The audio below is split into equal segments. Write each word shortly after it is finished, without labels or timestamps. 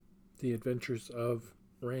The Adventures of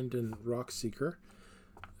Randon Rockseeker,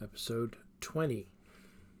 Episode 20.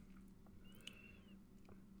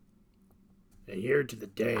 A year to the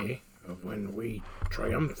day of when we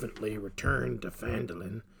triumphantly returned to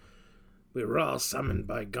Phandalin, we were all summoned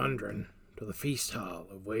by Gundren to the feast hall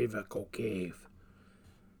of Wave Echo Cave.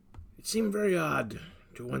 It seemed very odd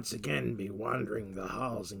to once again be wandering the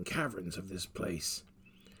halls and caverns of this place.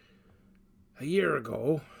 A year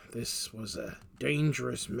ago, this was a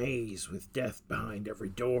dangerous maze with death behind every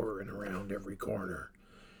door and around every corner.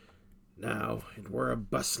 Now it were a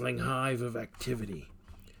bustling hive of activity.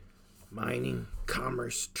 Mining,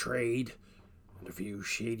 commerce, trade, and a few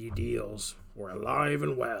shady deals were alive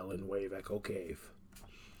and well in Wave Echo Cave.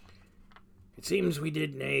 It seems we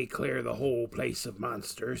did nae clear the whole place of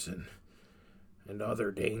monsters and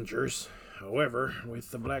other dangers. However,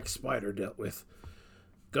 with the Black Spider dealt with,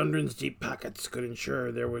 Gundren's deep pockets could ensure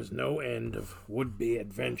there was no end of would-be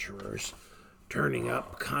adventurers turning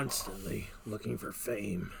up constantly looking for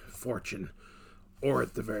fame, fortune, or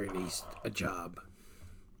at the very least, a job.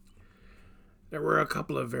 There were a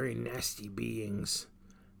couple of very nasty beings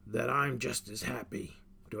that I'm just as happy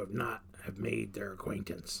to not have made their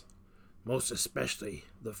acquaintance, most especially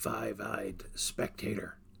the five-eyed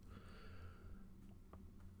spectator.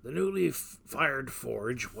 The newly fired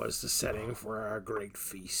forge was the setting for our great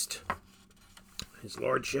feast. His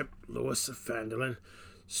lordship, Lewis of Phandalin,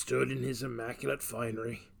 stood in his immaculate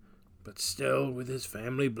finery, but still with his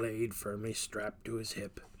family blade firmly strapped to his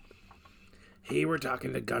hip. He were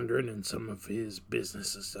talking to Gundren and some of his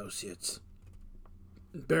business associates.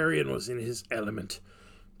 Barian was in his element,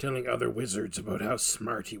 telling other wizards about how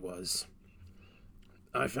smart he was.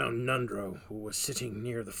 I found Nundro, who was sitting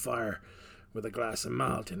near the fire with a glass of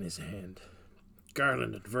malt in his hand.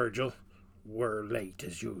 Garland and Virgil were late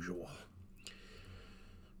as usual.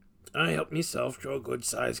 I helped myself to a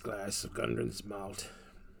good-sized glass of Gundren's malt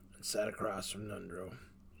and sat across from Nundro.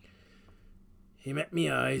 He met me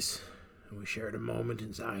eyes, and we shared a moment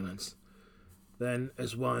in silence. Then,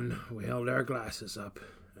 as one, we held our glasses up,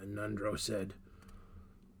 and Nundro said,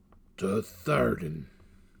 "To Tharden."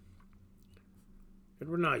 It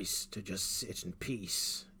were nice to just sit in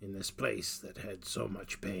peace in this place that had so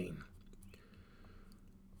much pain.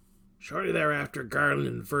 Shortly thereafter, Garland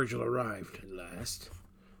and Virgil arrived at last.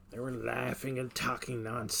 They were laughing and talking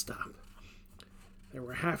non-stop. They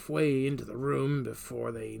were halfway into the room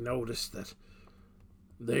before they noticed that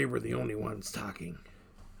they were the only ones talking,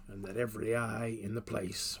 and that every eye in the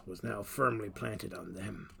place was now firmly planted on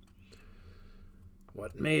them.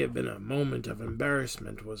 What may have been a moment of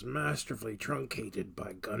embarrassment was masterfully truncated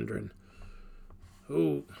by Gundren,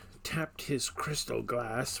 who tapped his crystal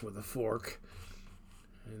glass with a fork,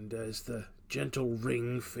 and as the gentle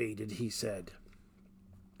ring faded, he said,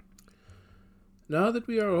 "Now that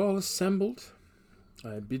we are all assembled,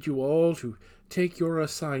 I bid you all to take your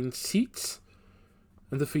assigned seats,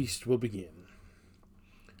 and the feast will begin."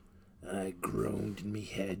 I groaned in me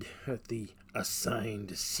head at the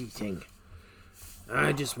assigned seating.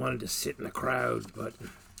 I just wanted to sit in the crowd, but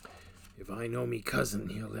if I know me cousin,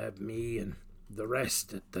 he'll have me and the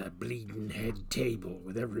rest at the bleeding head table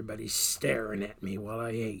with everybody staring at me while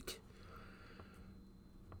I ate.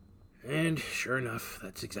 And sure enough,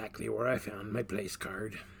 that's exactly where I found my place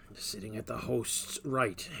card, sitting at the host's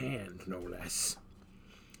right hand, no less.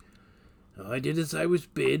 I did as I was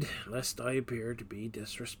bid, lest I appear to be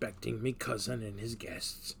disrespecting me cousin and his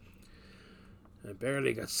guests. I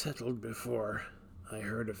barely got settled before I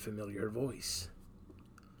heard a familiar voice.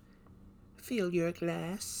 "Fill your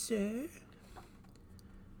glass, sir?"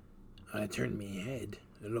 I turned me head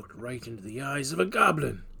and looked right into the eyes of a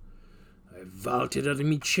goblin. I vaulted out of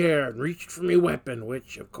me chair and reached for me weapon,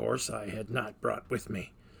 which, of course, I had not brought with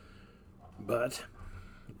me. But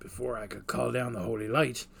before I could call down the holy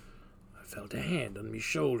light, I felt a hand on me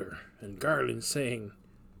shoulder, and Garland saying,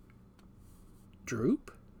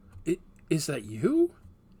 "Droop, is that you?"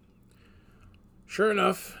 Sure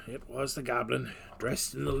enough, it was the goblin,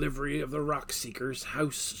 dressed in the livery of the Rockseekers'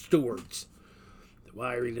 house stewards. The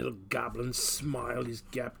wiry little goblin smiled his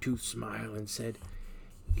gap-toothed smile and said,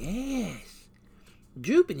 "Yes,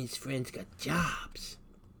 Droop and his friends got jobs."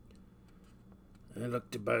 I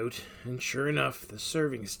looked about, and sure enough, the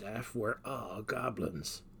serving staff were all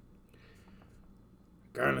goblins.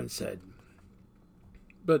 Garland said,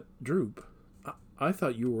 "But, Droop, I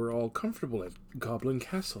thought you were all comfortable at Goblin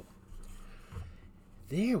Castle."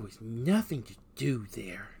 "There was nothing to do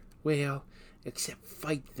there. Well, except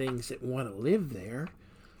fight things that want to live there.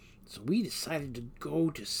 So we decided to go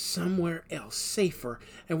to somewhere else safer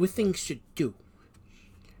and with things to do.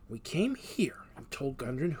 We came here and told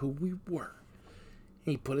Gundren who we were.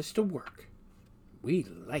 He put us to work. We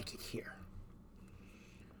like it here.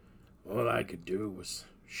 All I could do was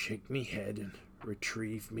shake me head and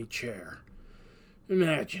retrieve me chair.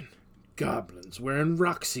 Imagine goblins wearing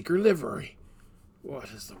Rockseeker livery. What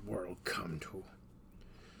has the world come to?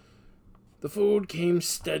 The food came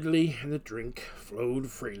steadily and the drink flowed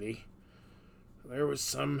freely. There was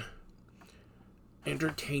some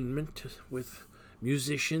entertainment with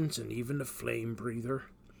musicians and even a flame breather.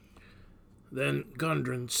 Then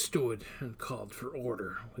Gundren stood and called for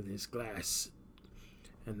order with his glass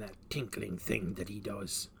and that tinkling thing that he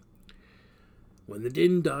does. When the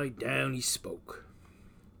din died down, he spoke.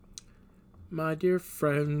 My dear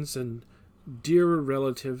friends and dearer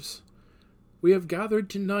relatives, we have gathered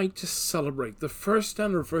tonight to celebrate the first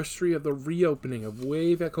anniversary of the reopening of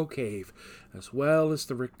Wave Echo Cave, as well as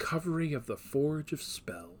the recovery of the Forge of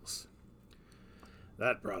Spells.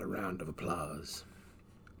 That brought a round of applause.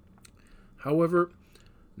 However,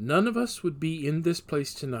 none of us would be in this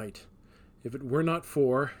place tonight if it were not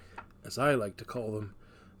for, as I like to call them,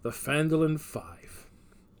 the Phandalin Five.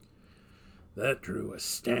 That drew a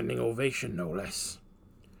standing ovation, no less.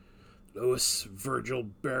 Lewis, Virgil,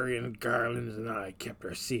 Barian, Garland, and I kept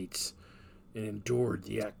our seats and endured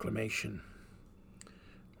the acclamation.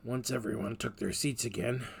 Once everyone took their seats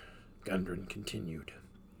again, Gundren continued.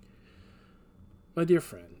 My dear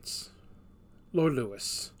friends, Lord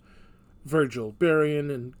Lewis, Virgil,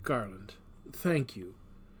 Barian, and Garland, thank you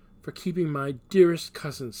for keeping my dearest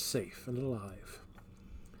cousin safe and alive.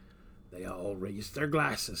 They all raised their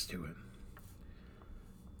glasses to him.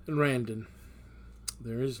 And Randon,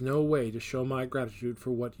 there is no way to show my gratitude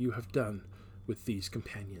for what you have done with these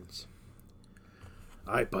companions.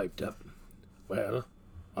 I piped up. Well,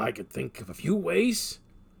 I could think of a few ways.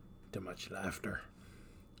 To much laughter.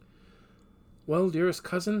 Well, dearest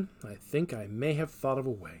cousin, I think I may have thought of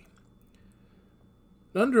a way.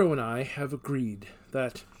 Nundro and I have agreed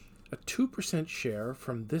that a 2% share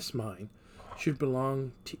from this mine should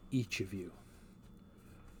belong to each of you.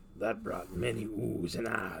 That brought many oohs and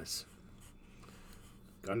ahs.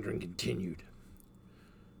 Gundren continued.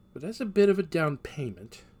 But as a bit of a down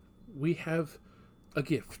payment, we have a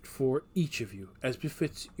gift for each of you, as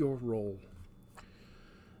befits your role.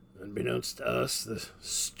 Unbeknownst to us, the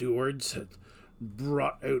stewards had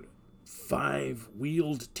brought out 5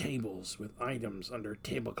 wheeled tables with items under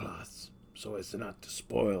tablecloths, so as not to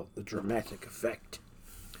spoil the dramatic effect.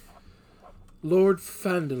 Lord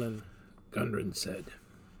Phandalin, Gundren said.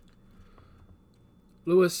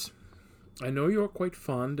 Lewis, I know you are quite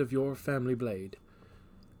fond of your family blade.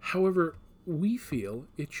 However, we feel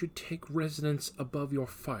it should take residence above your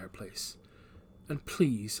fireplace, and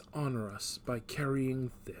please honor us by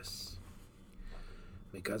carrying this.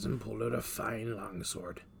 My cousin pulled out a fine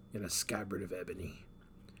longsword in a scabbard of ebony.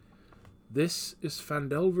 This is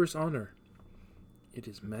Phandelver's honor. It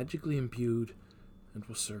is magically imbued and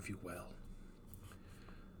will serve you well.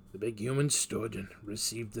 The big human stood and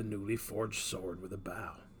received the newly forged sword with a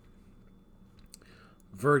bow.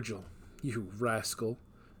 Virgil, you rascal,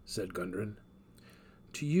 said Gundren.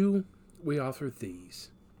 To you we offer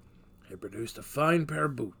these. He produced a fine pair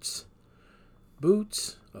of boots.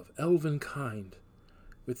 Boots of elven kind.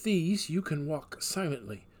 With these you can walk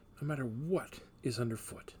silently, no matter what is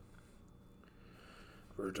underfoot.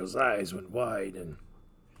 Virgil's eyes went wide, and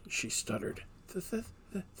she stuttered,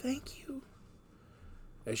 Thank you,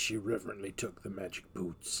 as she reverently took the magic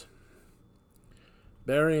boots.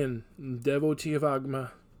 Barian, devotee of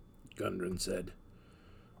Agma, Gundren said,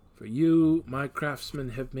 for you, my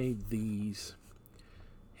craftsmen have made these.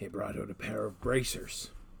 He brought out a pair of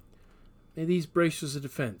bracers. May these bracers of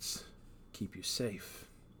defense keep you safe.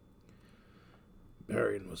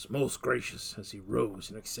 Barian was most gracious as he rose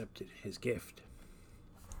and accepted his gift.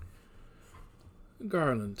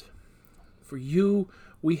 Garland, for you,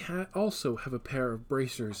 we also have a pair of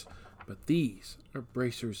bracers, but these are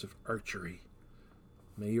bracers of archery.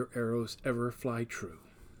 May your arrows ever fly true.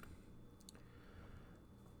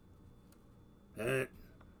 At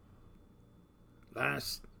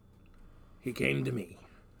last, he came to me,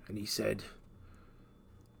 and he said,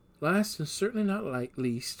 Last and certainly not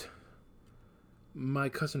least, my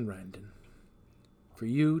cousin Randon. For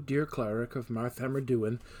you, dear cleric of Marthammer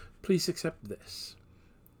Duin, please accept this.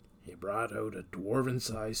 He brought out a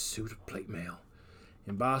dwarven-sized suit of plate mail,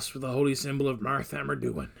 embossed with the holy symbol of Marthammer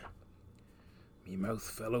Duin. Me mouth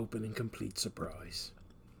fell open in complete surprise.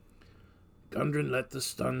 Gundren let the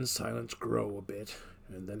stunned silence grow a bit,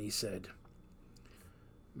 and then he said,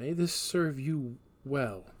 May this serve you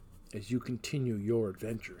well as you continue your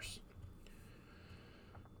adventures.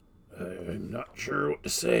 I'm not sure what to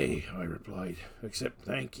say, I replied, except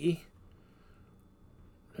thank ye.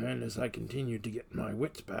 and as I continued to get my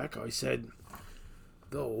wits back, I said,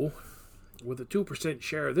 "Though, with a 2%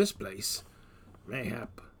 share of this place,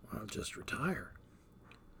 mayhap I'll just retire."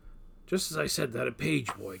 Just as I said that, a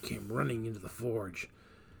page boy came running into the forge,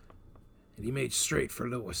 and he made straight for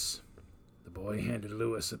Lewis. The boy handed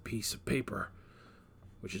Lewis a piece of paper,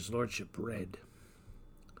 which his lordship read.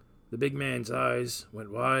 The big man's eyes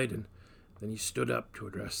went wide, and then he stood up to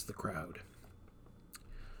address the crowd.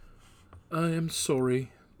 "I am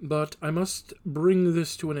sorry, but I must bring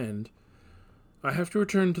this to an end. I have to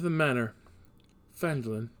return to the manor.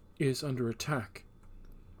 Phandalin is under attack."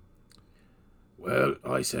 "Well,"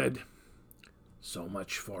 I said, "so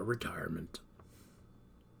much for retirement."